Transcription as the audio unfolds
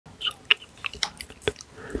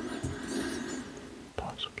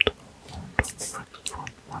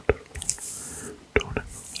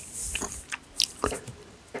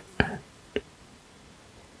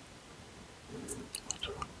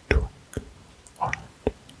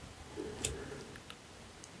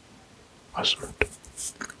husband.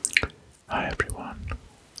 Hi everyone.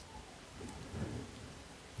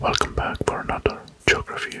 Welcome back for another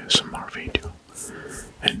Geography ASMR video.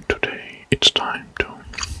 And today it's time to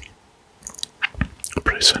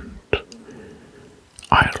present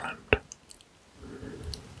Ireland,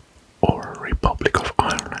 or Republic of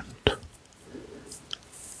Ireland,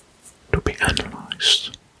 to be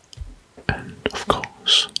analysed, and of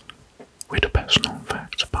course with the best known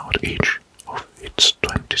facts about each of its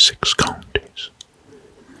 26 counties.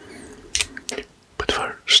 But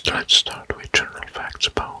first, let's start with general facts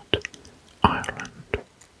about Ireland.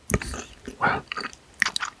 Well,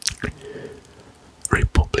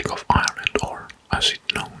 Republic of Ireland, or as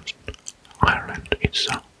it's known, Ireland is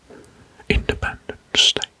an independent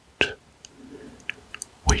state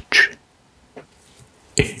which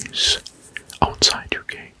is outside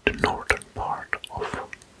UK, the northern part of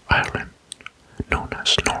Ireland, known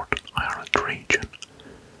as Northern Ireland region,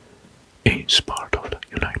 is part of the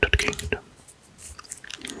United Kingdom.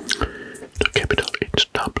 The capital is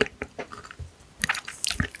Dublin.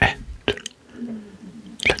 And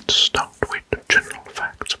let's start with the general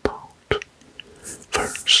facts about.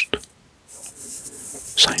 First,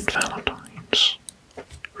 Saint Valentine's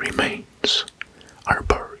remains are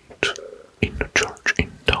buried in the church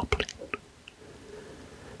in Dublin.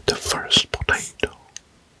 The first potato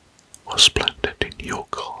was planted in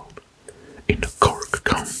Donegal in the Cork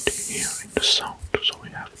county here in the south, so we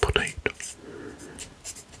have potato.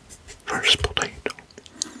 First potato.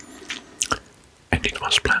 And it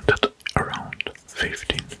was planted around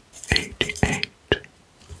 1588.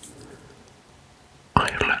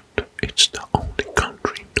 Ireland is the only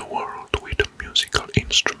country in the world with a musical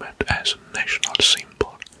instrument as a national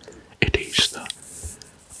symbol. It is the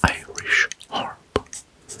Irish harp.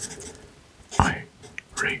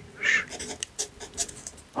 Irish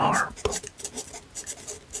harp.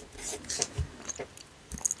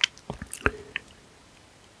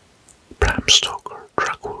 Bram Stoker,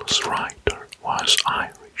 Dracula's writer, was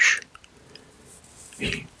Irish.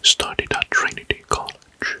 He studied at Trinity College.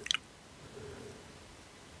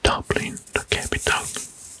 Dublin, the capital,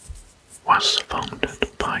 was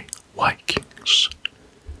founded by Vikings.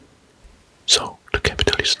 So the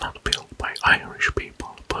capital is not built by Irish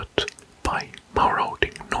people, but by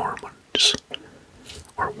marauding Normans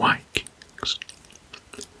or Vikings.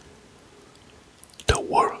 The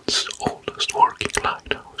world's oldest working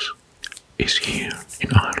lighthouse is here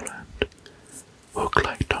in Ireland. Hook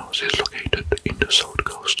Lighthouse is located in the south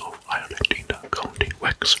coast of Ireland in the county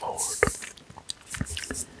Wexford.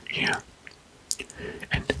 Here,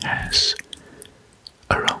 and has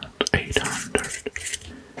around 800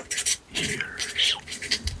 years.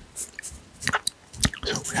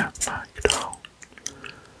 So we have back down.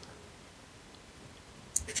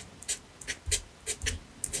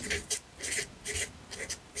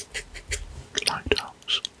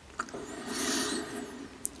 Lighthouse.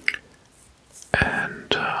 And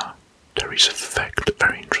there is a fact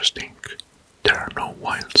very interesting. There are no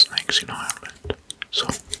wild snakes in Ireland. So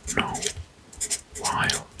no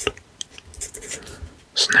wild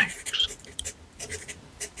snakes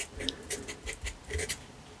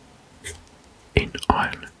in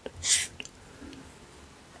Ireland.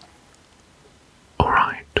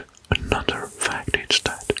 Alright, another fact is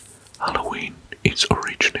that Halloween is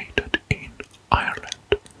originated in Ireland.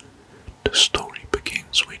 The story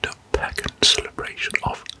begins with a pagan celebration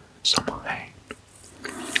of Samhain.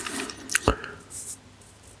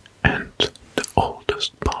 And the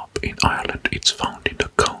oldest pub in Ireland is found in the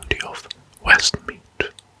county of Westmeath.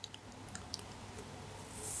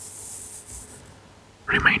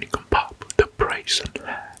 Remaining a pub, the Brazen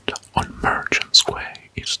Head on Merchant Square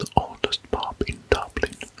is the oldest pub in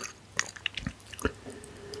Dublin.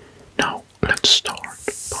 Now let's start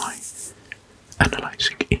by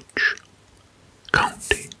analysing each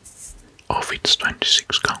county of its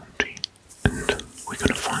 26 county, and we're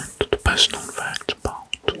gonna find the best known facts about.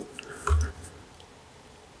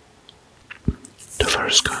 The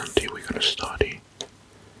first county we're gonna study,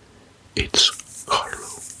 it's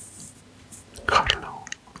Carlow. Carlow.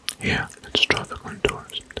 Here, let's draw the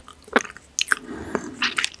contours.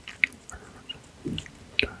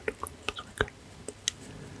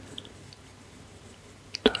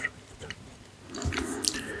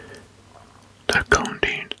 The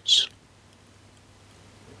county's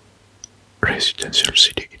residential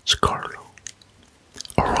city is Carlow.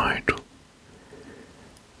 Alright.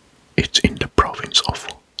 It's in the province of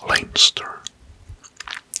Leinster.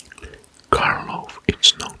 Carlow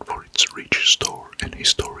is known for its rich store and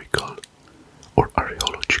historical or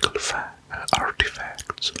archaeological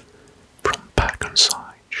artifacts from pagan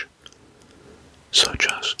sites, such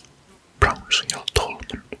as brown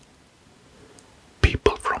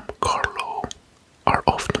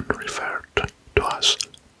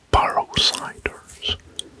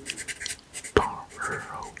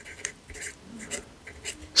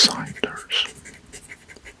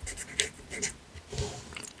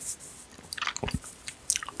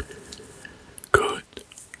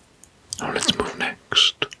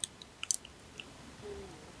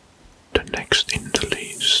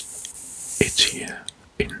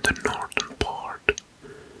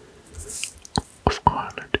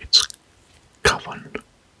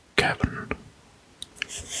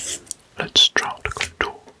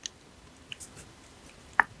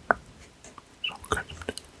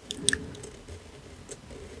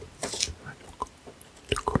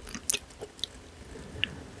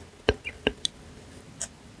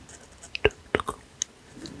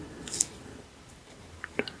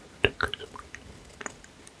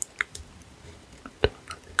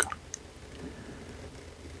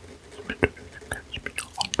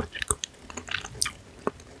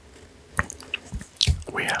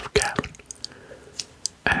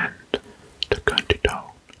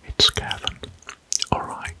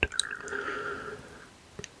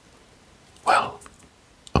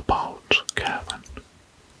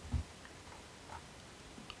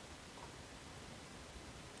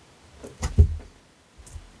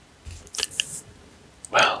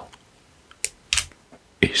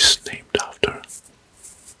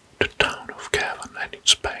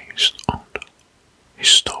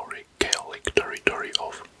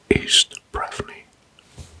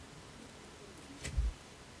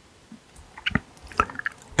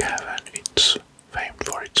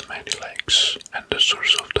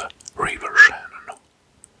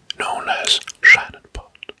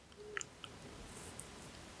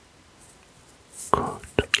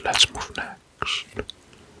let's move next.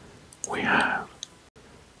 We have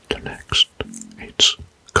the next, it's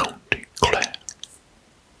County Clare,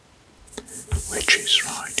 which is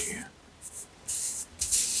right here.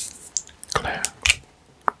 Clare.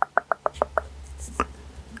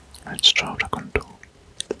 Let's draw the contour.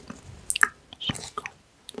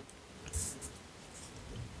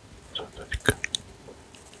 So that it goes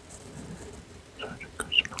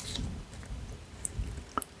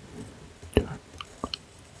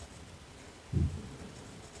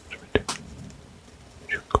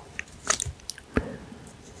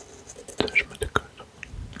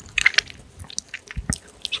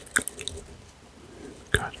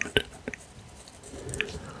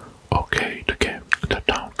okay, the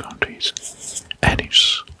town county is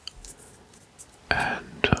Ennis,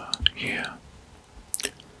 and here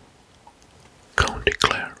County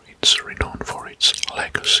Clare is renowned for its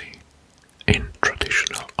legacy in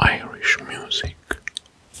traditional Irish music.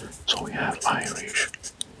 So we have Irish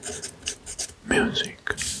music.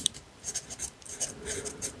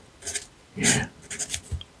 Yeah.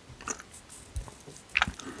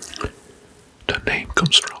 The name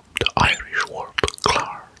comes from the Irish word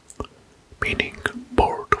Clare, meaning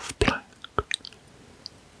board of plank.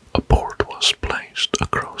 A board was placed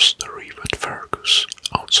across the river Fergus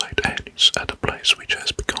outside Ennis at a place which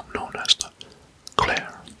has become known as the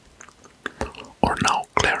Clare, or now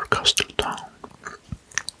Clare Castle Town.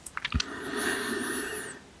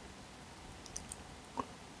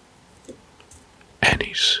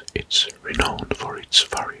 Ennis is renowned for its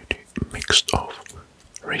variety mixed of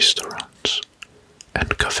restaurants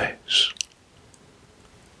and cafes.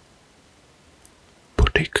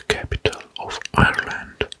 Boutique capital of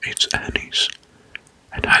Ireland, it's Ennis,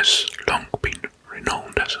 and has long been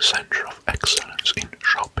renowned as a centre of excellence in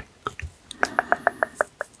shopping.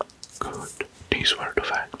 Good, these were the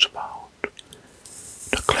facts about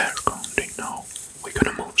the Clare County. Now we're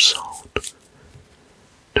gonna move south.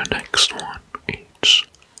 The next one is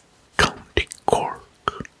County Cork.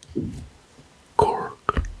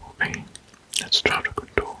 Cork, okay, let's try to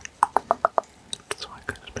contour. So I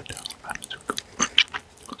can spend the whole time to go.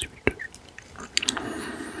 Let's see what it is.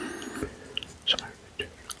 So I will do a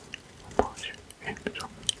watch in the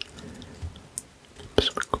top.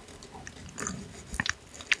 So we go.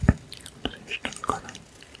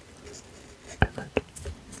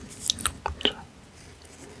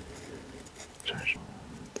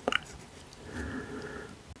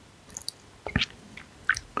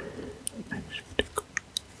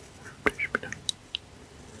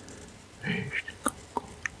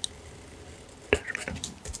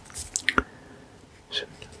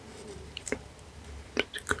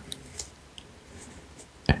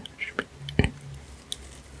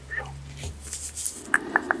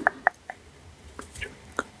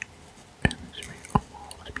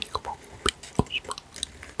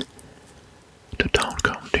 The town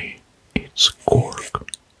county, it's Cork.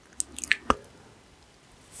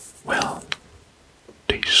 Well,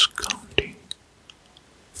 this county,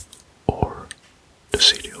 or the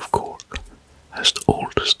city of Cork, has the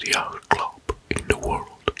oldest yacht club in the world,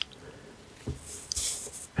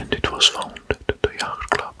 and it was founded, the yacht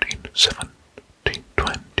club, in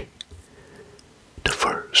 1720. The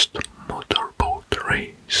first motorboat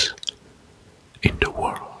race in the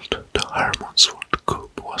world, the Hermansford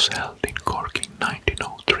Cup, was held in Cork in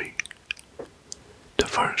 1903. The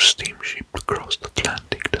first steamship to cross the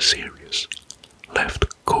Atlantic, the Sirius, left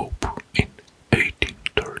Cope in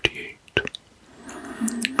 1838.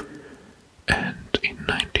 And in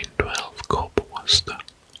 1912, Cope was the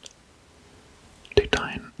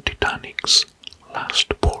Titanic's last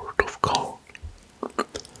port of call.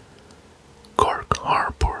 Cork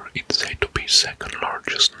Harbour is said to be second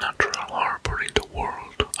largest natural harbour in the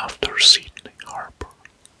world after Sydney Harbour.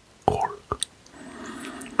 Cork.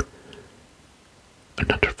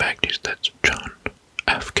 Another fact is that John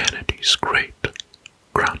F. Kennedy's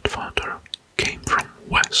great-grandfather came from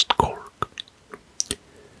West Cork.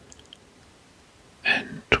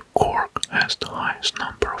 And Cork has the highest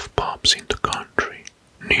number of pubs in the country,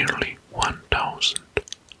 nearly 1,000.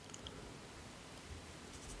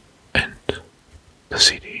 And the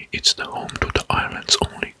city is the home to the island's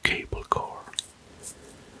only cable car.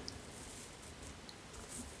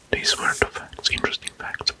 These were the facts, interesting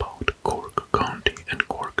facts about Cork County and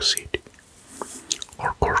Cork City,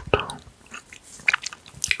 or Cork Town.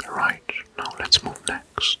 Right, now let's move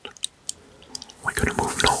next. We're gonna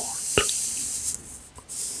move north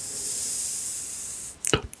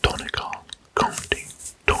to Donegal County,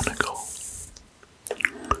 Donegal,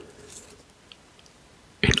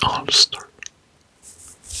 in Ulster.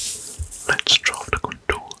 Let's draw the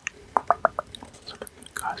contour. So,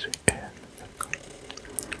 guys,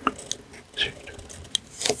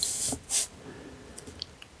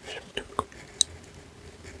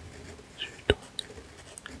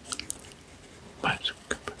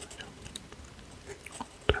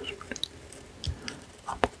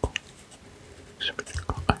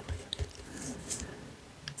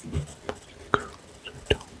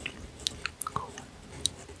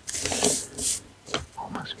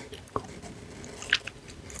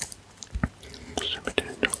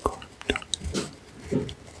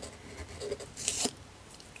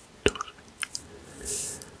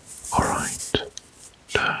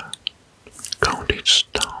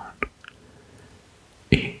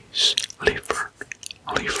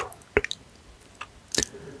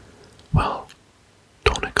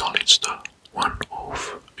 it's the one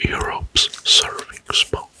of Europe's surfing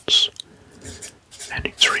spots, and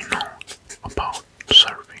it's renowned about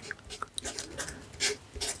surfing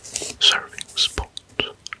spot,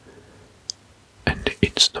 and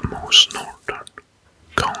it's the most northern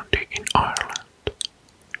county in Ireland.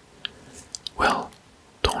 Well,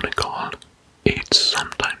 Donegal is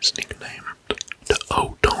sometimes nicknamed the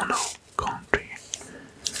O'Donnell country.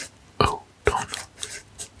 O'Donnell.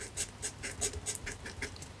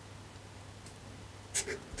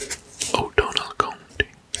 O'Donnell County.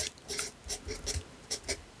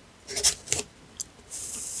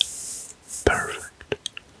 Perfect.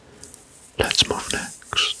 Let's move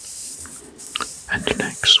next. And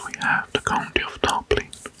next we have the county of Dublin.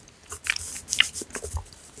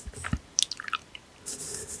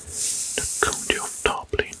 The county of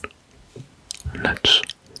Dublin. Let's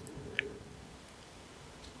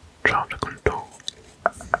draw the contour.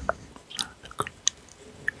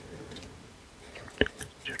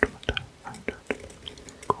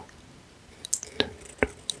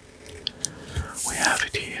 We have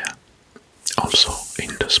it here. Also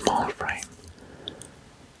in the small frame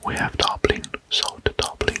we have Dublin, South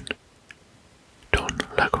Dublin, Dun,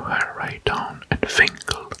 Laois, right down, and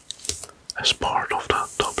Fingal as part of the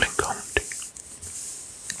Dublin County.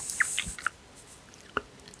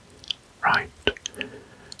 Right,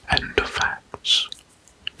 and the facts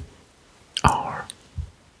are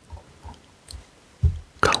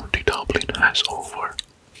County Dublin has over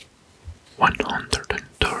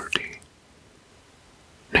 130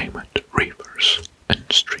 name it rivers and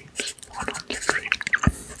streams. 103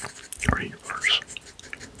 rivers.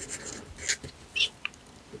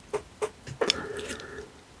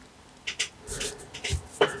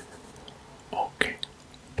 Okay.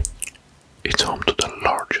 It's home to the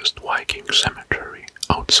largest Viking cemetery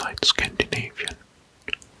outside Scandinavian.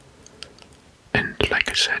 And like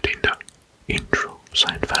I said in the intro,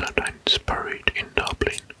 Saint Valentine is buried in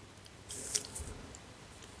Dublin.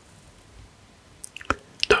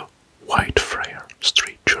 The Whitefriar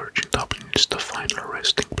Street Church in Dublin is the final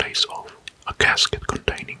resting place of a casket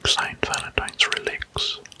containing Saint Valentine's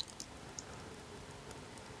relics.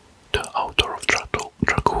 The author of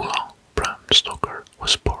Dracula, Bram Stoker,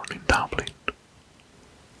 was born in Dublin.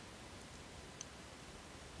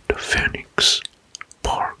 The Phoenix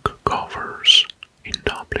Park in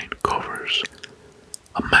Dublin covers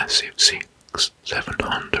a massive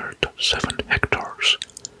 707 hectares,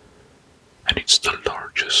 and it's the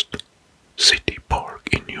largest city park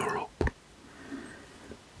in Europe.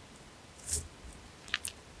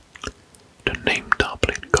 The name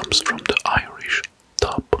Dublin comes from the Irish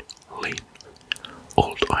Dublin,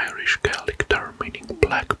 Old Irish Gaelic term meaning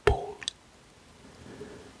black pool.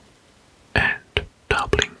 And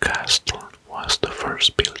Dublin Castle was the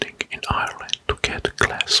first building in Ireland to get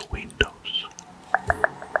glass windows.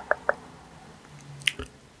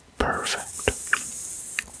 Perfect.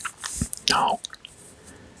 Now,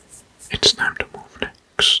 it's time to move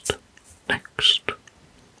next.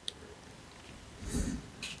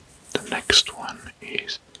 The next one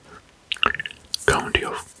is County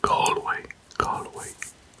of Galway.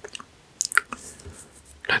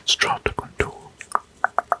 Let's draw the contour.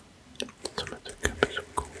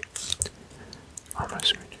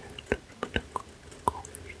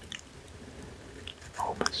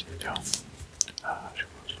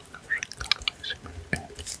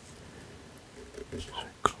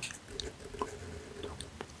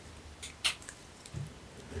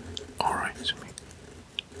 Alright,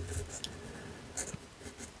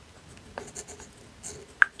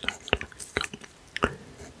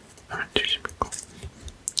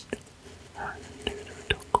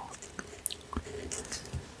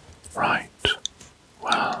 right,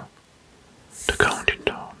 well, the county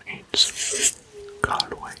town is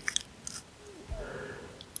Galway,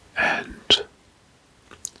 and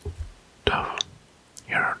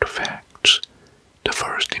here are the facts. The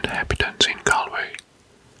first inhabitants in Galway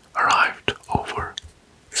arrived over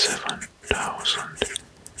 7,000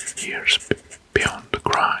 years beyond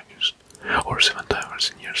Christ, or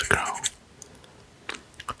 7,000 years ago.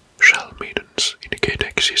 Shell middens indicate the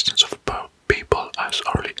existence of people as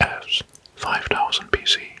early as 5000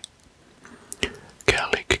 BC.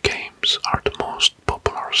 Gaelic games are the most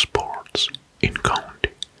popular sports in county.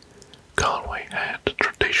 Galway had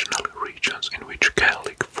traditional regions in which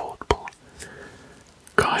Gaelic football,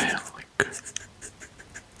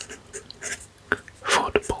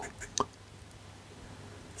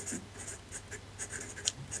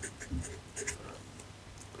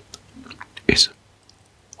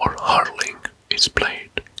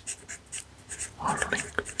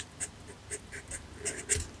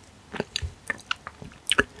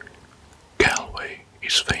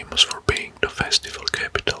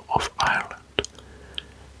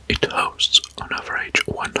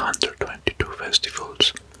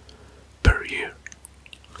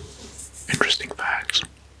 facts.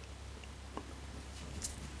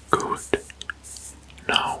 Good.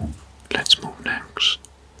 Now, let's move next.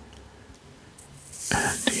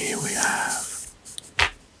 And here we have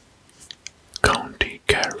County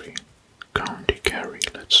Kerry. County Kerry.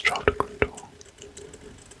 Let's draw the contour.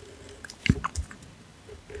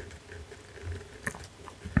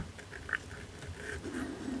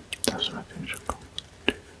 Doesn't matter.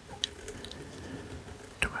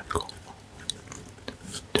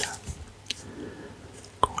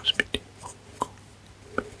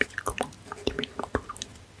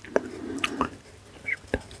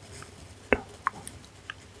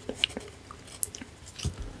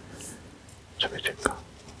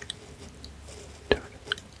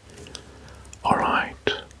 Alright.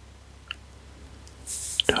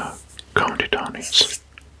 The county town is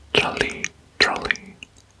Tralee.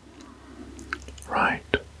 Right.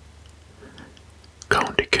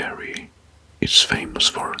 County Kerry is famous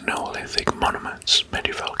for Neolithic monuments,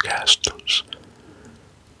 medieval castles,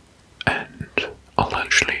 and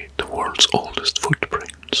allegedly the world's oldest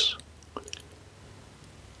footprints.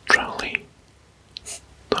 Tralee,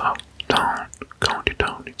 the county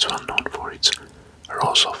town, is well known for its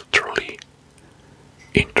Rose of Tralee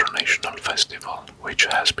International Festival, which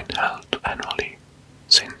has been held annually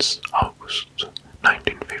since August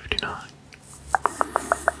 1959.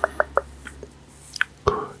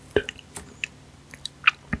 Good.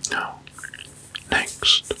 Now,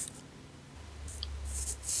 next,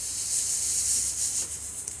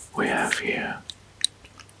 we have here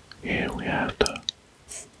we have the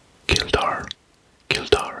Kildare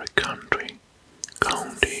county,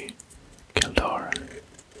 Kildare.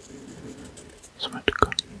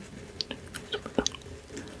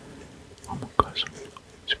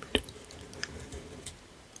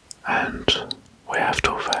 And we have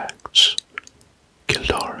two facts.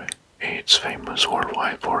 Kildare is famous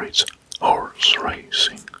worldwide for its horse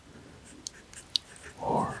racing.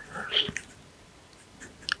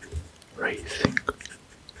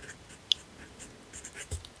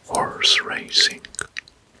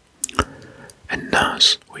 And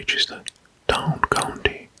Naas, which is the town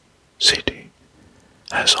county city,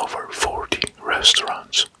 has over 40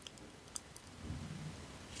 restaurants.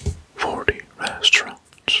 40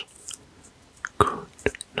 restaurants. Good.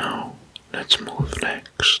 Now, let's move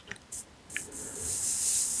next.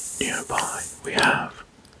 Nearby, we have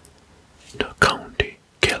the county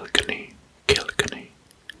Kilkenny.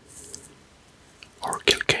 Or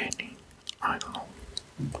Kilkenny. I don't know.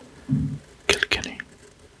 Kilkenny.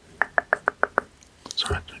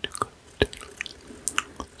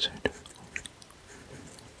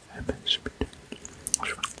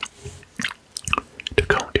 The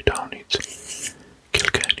county town is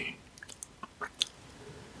Kilkenny.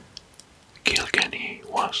 Kilkenny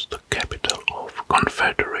was the capital of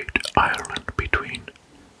Confederate Ireland between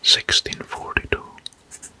 1642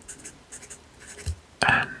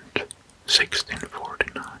 and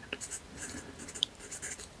 1649.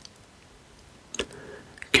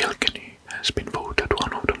 Kilkenny has been voted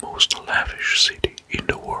one of the most lavish cities in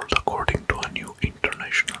the world according to a new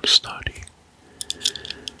international study.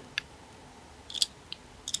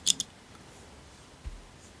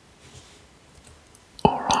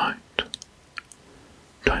 Alright,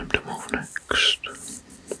 time to move next.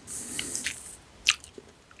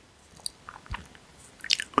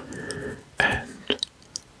 And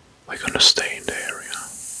we're gonna stay in the area.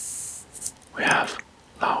 We have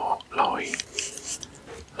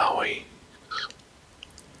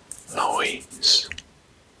Laois.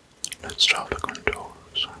 Let's draw the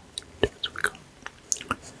contours.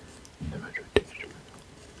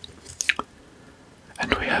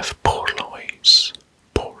 And we have Port Laois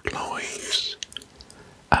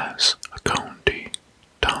as a county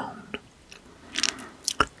town.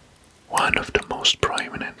 One of the most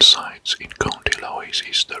prominent sites in County Laois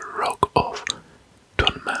is the Rock of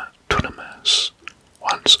Tunamas,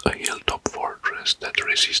 once a hilltop fortress that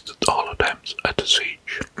resisted all attempts at a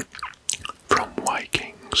siege from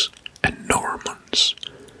Vikings and Normans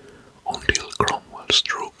until Cromwell's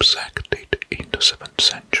troops sacked it in the 7th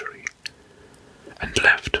century and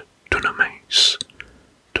left Tunamas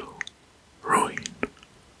to ruin.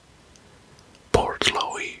 Port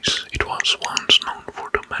Laois, it was once known for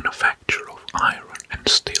the manufacture of iron and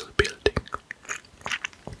steel building,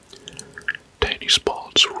 tennis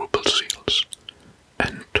balls, rubble seals,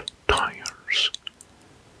 and tires,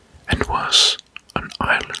 and was an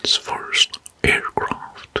Ireland's first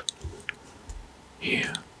aircraft.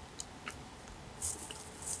 Here.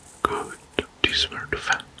 Good. These were the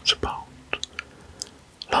facts about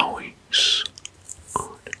Laois.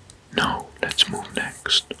 Good. Now let's move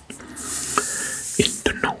next. In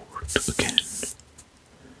the north again.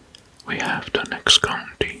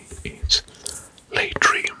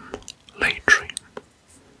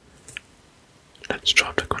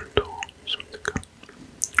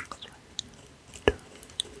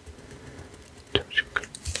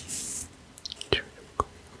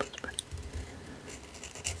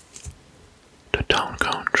 town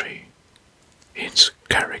country, it's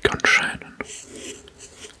Carrick-on-Shannon.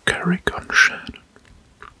 Carrick-on-Shannon.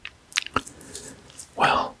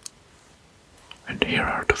 Well, and here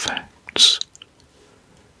are the facts.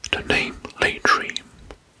 The name Leitrim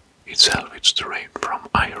itself is derived from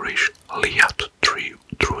Irish Liat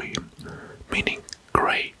Trim, meaning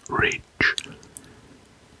grey ridge,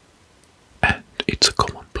 and it's a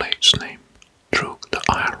commonplace name through the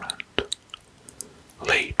Ireland.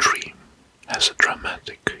 Leitrim has a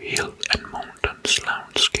dramatic hill and mountains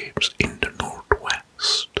landscapes in the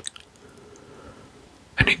northwest,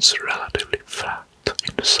 and it's relatively flat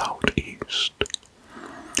in the southeast.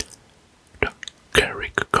 The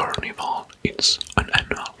Kerry Carnival is an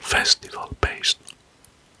annual festival based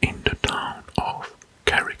in the town of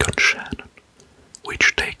Carrick-on-Shannon,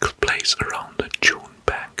 which takes place around the June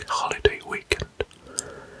bank holiday weekend.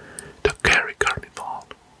 The Kerry Carnival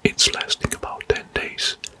is lasting about 10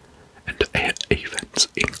 days, and the events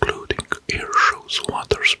including air shows,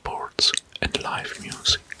 water sports, and live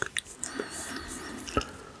music.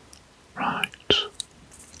 Right.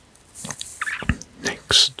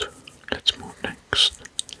 Next, let's move next.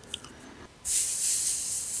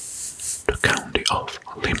 The county of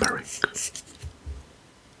Limerick.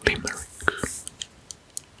 Limerick.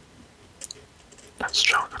 Let's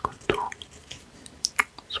try the contour.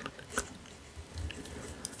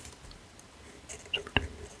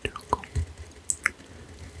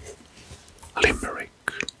 Limerick.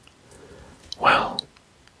 Well,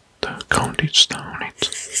 the county's down,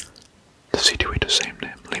 it's the city with the same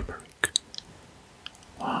name, Limerick.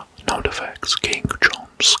 Well, now the facts. King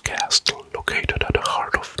John's Castle, located at the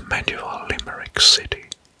heart of medieval Limerick city,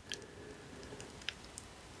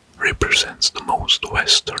 represents the most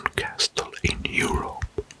western castle in Europe.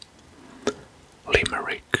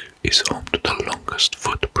 Limerick is home to the longest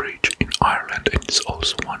footbridge in Ireland and is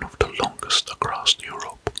also one of the longest across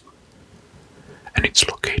Europe. And it's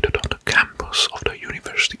located on the campus of the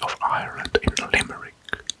University of Ireland in Limerick.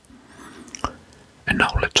 And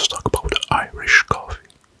now let's talk about the Irish coffee.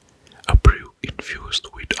 A brew infused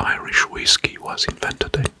with Irish whiskey was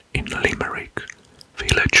invented in Limerick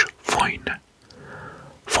village Foyne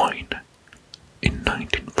in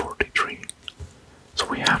 1943. So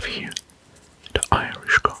we have here the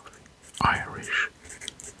Irish coffee. Irish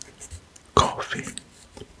coffee.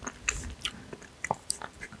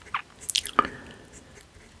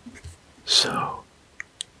 So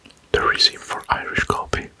the recipe for Irish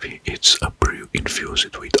coffee, it's a brew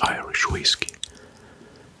infused with Irish whiskey.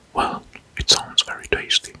 Well, it sounds very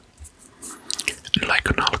tasty, like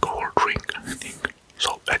an alcohol drink, I think.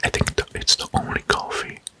 So I think that it's the only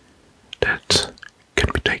coffee that can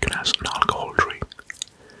be taken as an alcohol drink.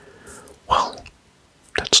 Well,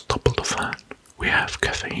 that's double the fun. We have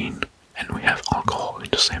caffeine and we have alcohol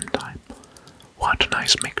at the same time. What a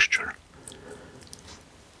nice mixture.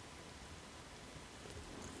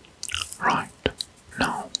 Right,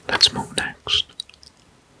 now let's move next.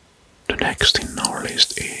 The next in our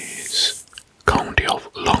list is County of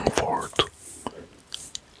Longford.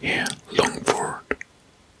 Yeah, Longford.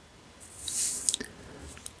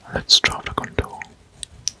 Let's drop the control.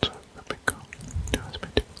 So there we go.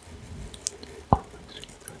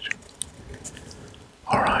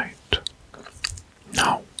 Alright.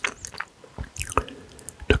 Now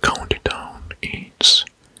the county town is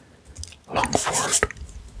Longford.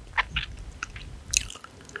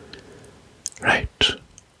 Right.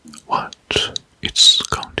 What is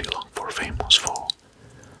County Longford famous for?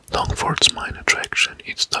 Longford's main attraction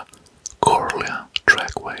is the Carlow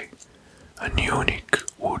trackway, a unique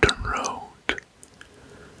wooden road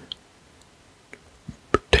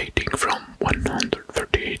dating from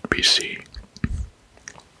 138 BC.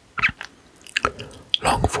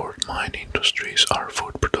 Longford mine industries are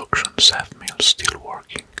food production, saff mills, steel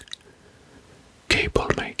working, cable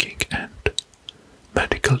making, and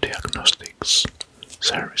medical diagnostics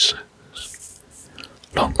services.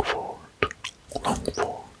 Longford.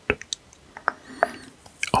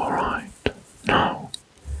 Alright, now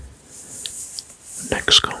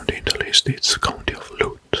next county in the list is the county of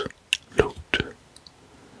Louth.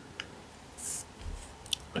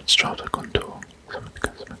 Let's try the contour.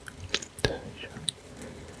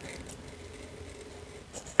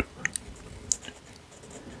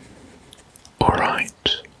 Alright,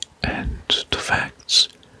 and the facts.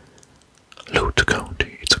 Louth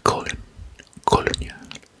County, it's a colonial,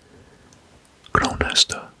 known as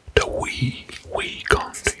the wee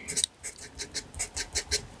county.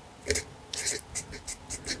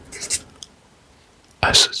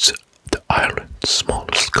 As it's the Ireland's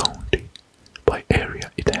smallest county by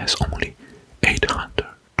area, it has only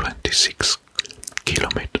 826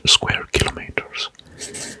 square kilometers,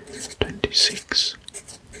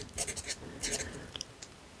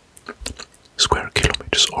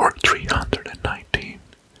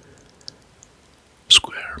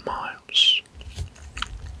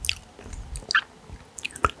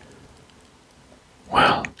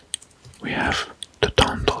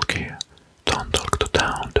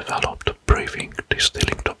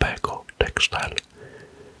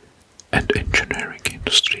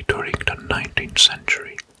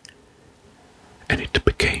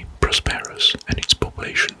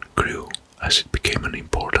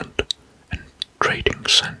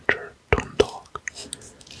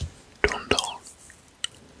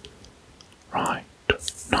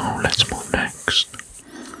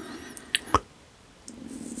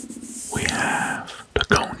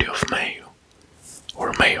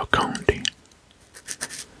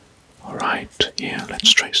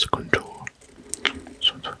 let's trace the contour.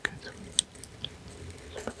 So it's okay.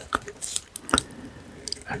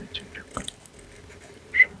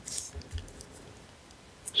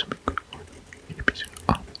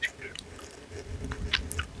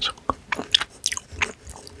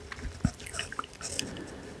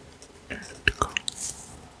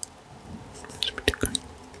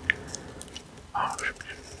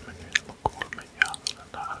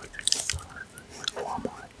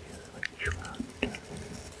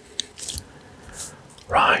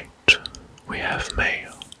 Right, we have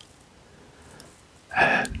Mayo,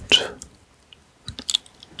 and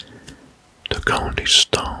the county's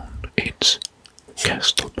town, it's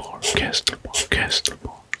Castlebar.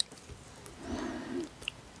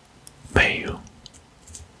 Mayo,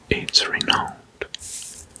 it's renowned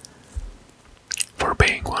for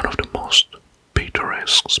being one of the most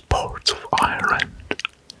picturesque parts of Ireland.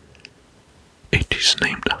 It is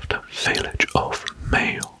named after the village of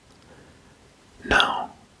Mayo, now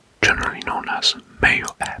generally known as Mayo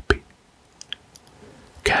Abbey.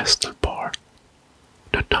 Castlebar,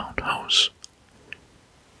 the townhouse,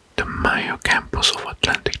 the Mayo campus of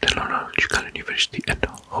Atlantic Technological University, and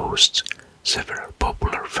hosts several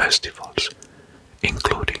popular festivals,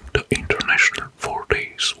 including the International 4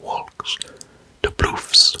 Days Walks, the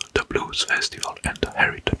Blues Festival, and the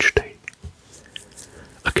Heritage Day.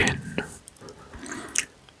 Again,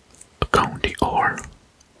 a county or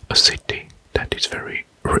a city that is very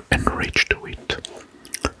enriched with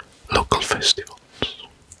local festivals.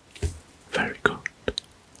 Very good.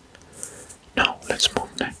 Now let's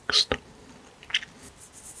move next.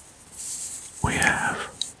 We have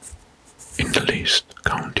in the list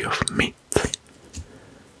county of Meath.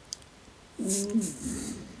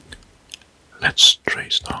 Let's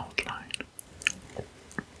trace the outline.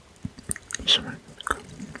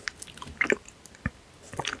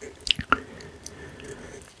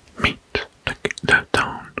 Meath, the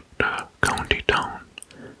town, the county town,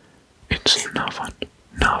 it's Navan.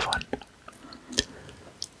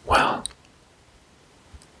 Well,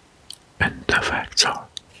 and the facts are,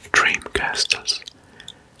 Dream Castles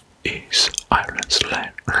is Ireland's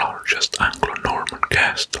largest Anglo-Norman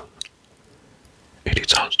castle. It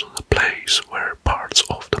is also the place where parts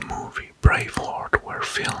of the movie Braveheart were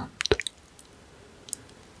filmed.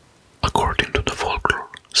 According to the folklore,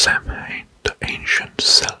 Samhain, the ancient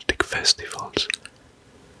Celtic festivals,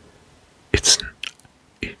 it's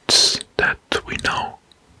that we now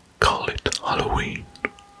call it Halloween,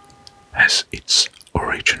 as it's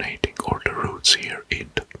originating or the roots here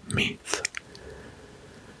in Meath,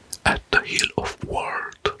 at the Hill of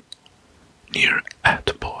Ward, near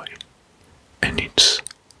Atboy, and it's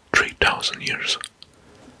 3,000 years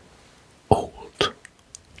old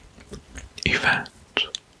event.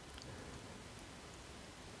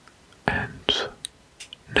 And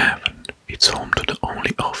Navan, it's home to the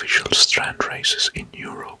only official strand races in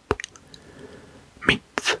Europe.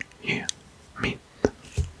 Meath, yeah, Meath.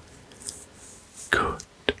 Good.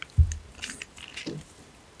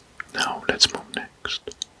 Now let's move next.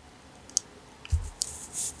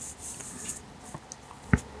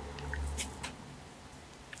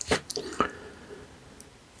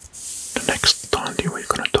 The next county we're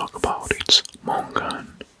gonna talk about is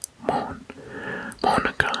Monaghan. Monaghan.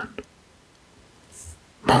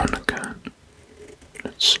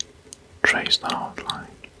 Let's trace the outline.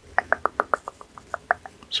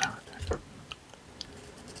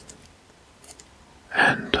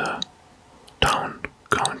 And the town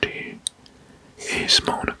county is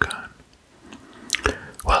Monaghan.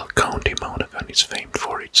 Well, County Monaghan is famed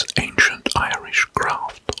for its ancient Irish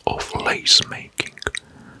craft of lace making,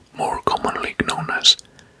 more commonly known as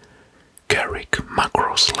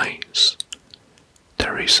Carrick-Macross lace.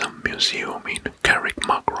 There is a museum in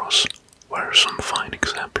Carrick-Macross where some fine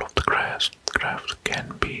example of the craft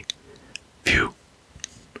can be viewed.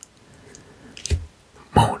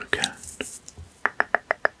 Monaghan.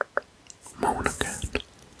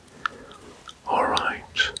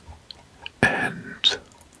 Alright. And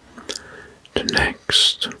the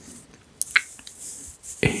next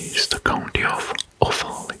is the county of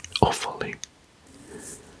Offaly.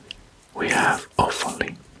 We have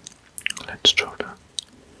Offaly. Let's draw the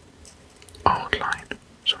outline.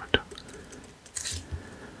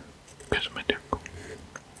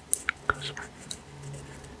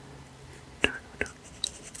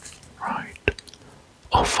 Right.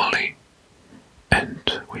 Offaly.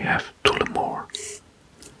 And we have Tullamore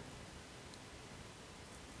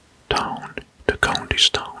town, the county's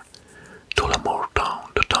town. Tullamore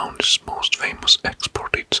town, the town's most famous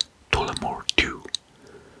export is Tullamore Dew,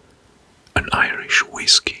 an Irish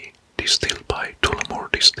whiskey distilled by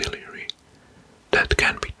Tullamore Distillery that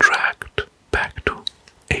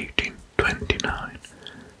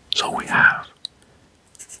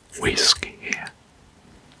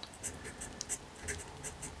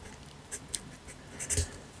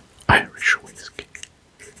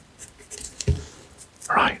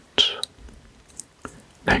Right.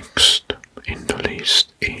 Next in the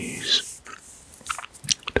list is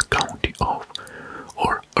the county of,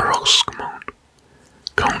 or Roscommon.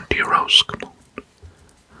 County Roscommon.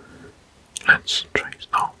 Let's trace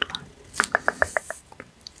the outline.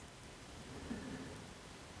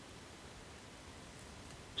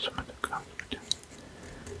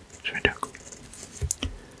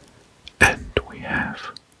 And we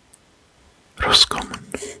have Roscommon,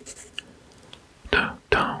 the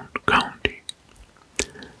town, county.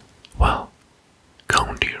 Well,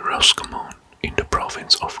 County Roscommon in the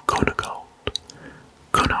province of Donegal.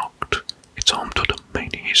 It's home to the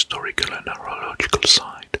main historical and archaeological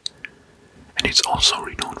site, and it's also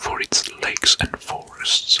renowned for its lakes and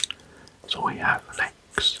forests. So we have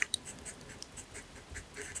lakes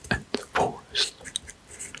and forests.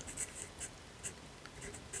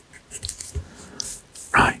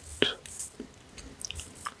 Right.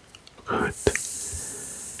 Good.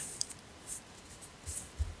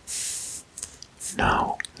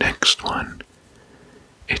 Now, next one,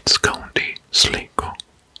 it's County Sligo.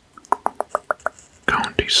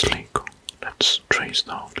 County Sligo. Let's trace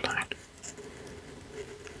the outline.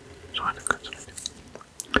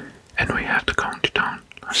 And we have the county town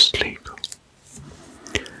Sligo.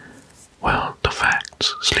 Well, the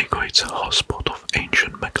facts. Sligo is a hotspot of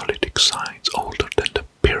ancient megalithic sites older than the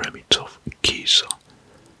pyramids of Giza.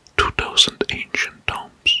 2,000 ancient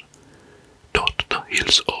tombs dot the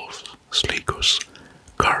hills of Sligo's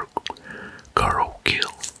Carlow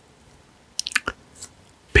Hill.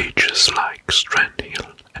 Beaches like Strand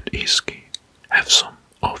Hill and Iski have some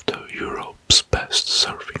of the Europe's best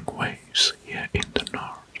surfing waves here in the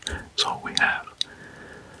north. So we have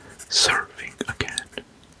surfing again.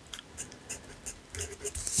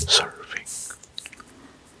 Surfing.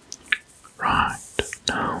 Right,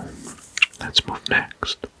 now let's move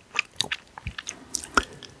next.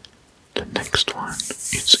 The next one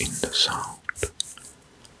is in the south,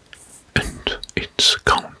 and it's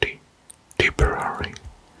County Tipperary.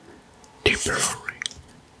 Tipperary.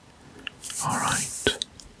 Alright,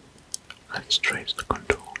 let's trace the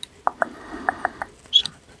contour.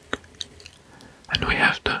 And we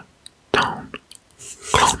have the town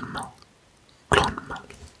Clonmel. Clonmel.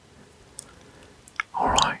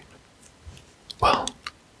 Alright. Well,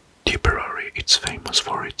 Tipperary is famous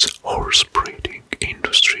for its horse breeding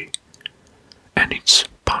industry and its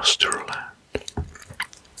pasture land.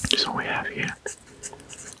 So we have here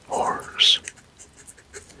horse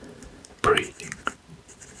breeding.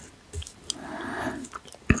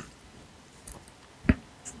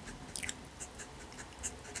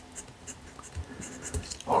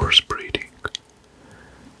 Horse breeding.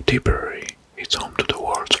 Tipperary is home to the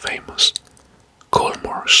world's famous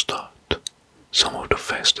Colmore stud. Some of the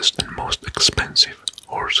fastest and most expensive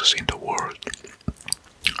horses in the world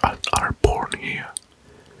are born here.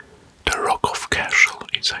 The Rock of Cashel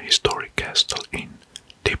is a historic castle in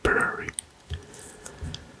Tipperary.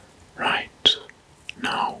 Right,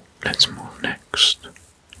 now let's move next.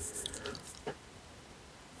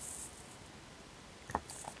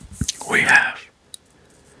 We have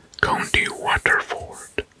County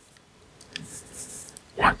Waterford.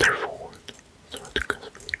 Waterford.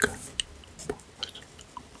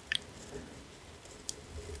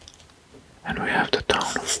 And we have the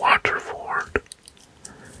town of Waterford.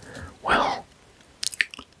 Well,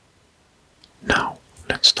 now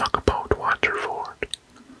let's talk about Waterford.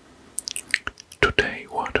 Today,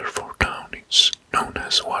 Waterford town is known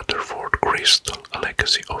as Waterford Crystal, a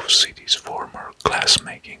legacy of city's former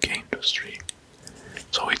glassmaking industry.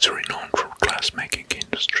 So it's renowned for glassmaking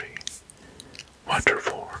industry.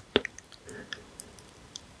 Waterford.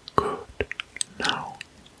 Good. Now,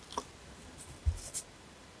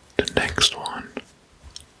 the next one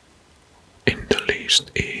in the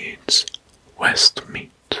list is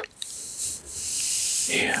Westmeath.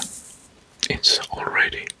 Here, it's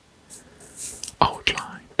already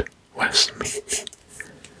outlined. Westmeath.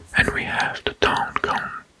 And we have the town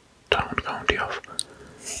county of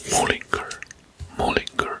Mullingar.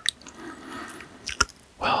 Mullingar.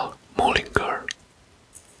 Well, Mullingar,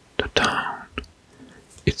 the town,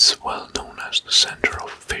 it's well known as the center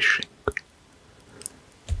of fishing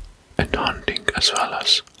and hunting as well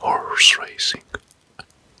as horse racing.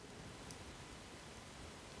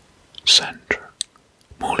 Center.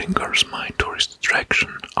 Mullingar's main tourist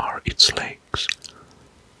attraction are its lakes,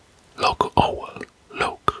 Loch Owel,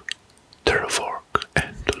 Loch Derfork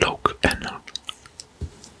and Loch Ennell.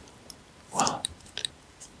 Well,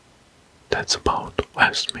 that's about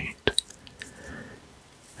Westmeath.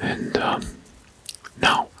 And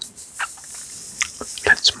now,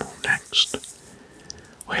 let's move next.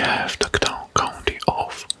 We have the town county of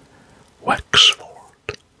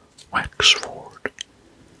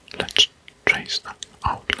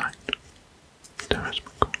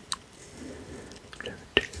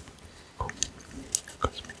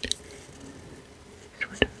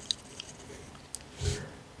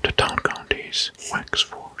is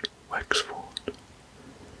Wexford.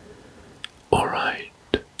 Alright,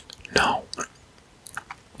 now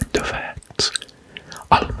the facts.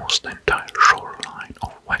 Almost the entire shoreline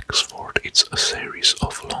of Wexford is a series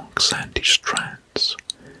of long sandy strands.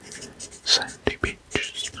 Sandy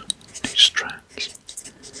beaches, these strands.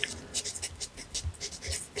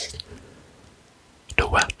 The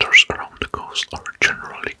waters around the coast are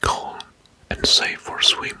generally calm and safe for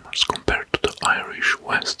swimmers compared to the Irish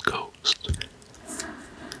West Coast.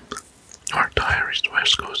 Or the Irish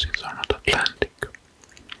West Coast is not Atlantic.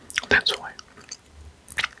 That's why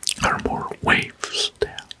there are more waves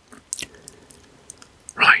there.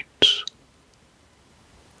 Right.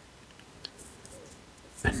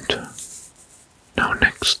 And now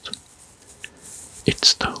next,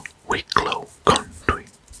 it's the Wicklow country,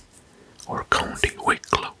 or County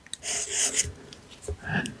Wicklow.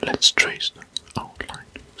 And let's trace the outline.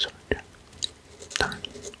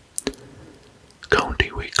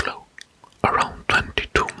 County Wicklow, around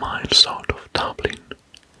 22 miles south of Dublin,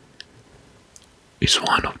 is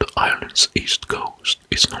one of the island's east coast.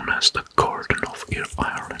 It's known as the Garden of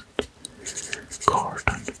Ireland.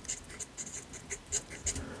 Garden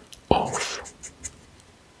of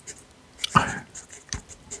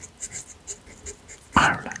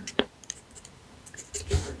Ireland.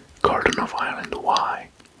 Garden of Ireland. Why?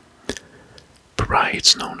 Bray,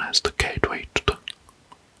 it's known as the gateway to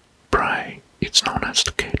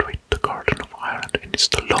the Garden of Ireland, and it's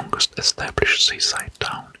the longest established seaside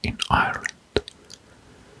town in Ireland.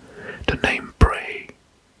 The name Bray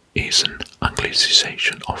is an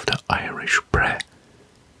Anglicization of the Irish Bray,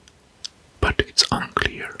 but it's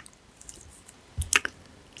unclear.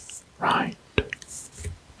 Right,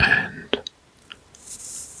 and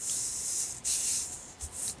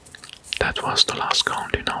that was the last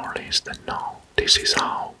county in our list, and now this is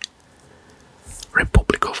how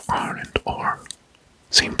Republic of Ireland, or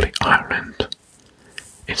simply Ireland,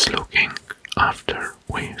 is looking after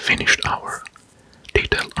we finished our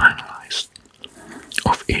detailed analysis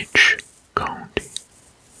of each county.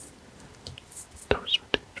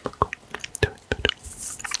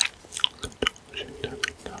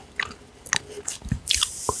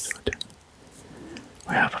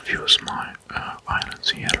 We have a few small islands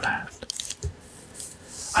here left.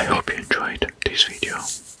 I hope you enjoyed this video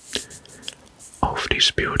of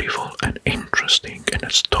this beautiful and interesting and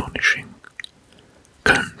astonishing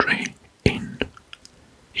country in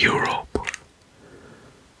Europe.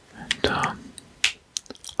 And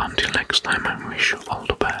until next time, I wish you all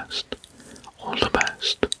the best.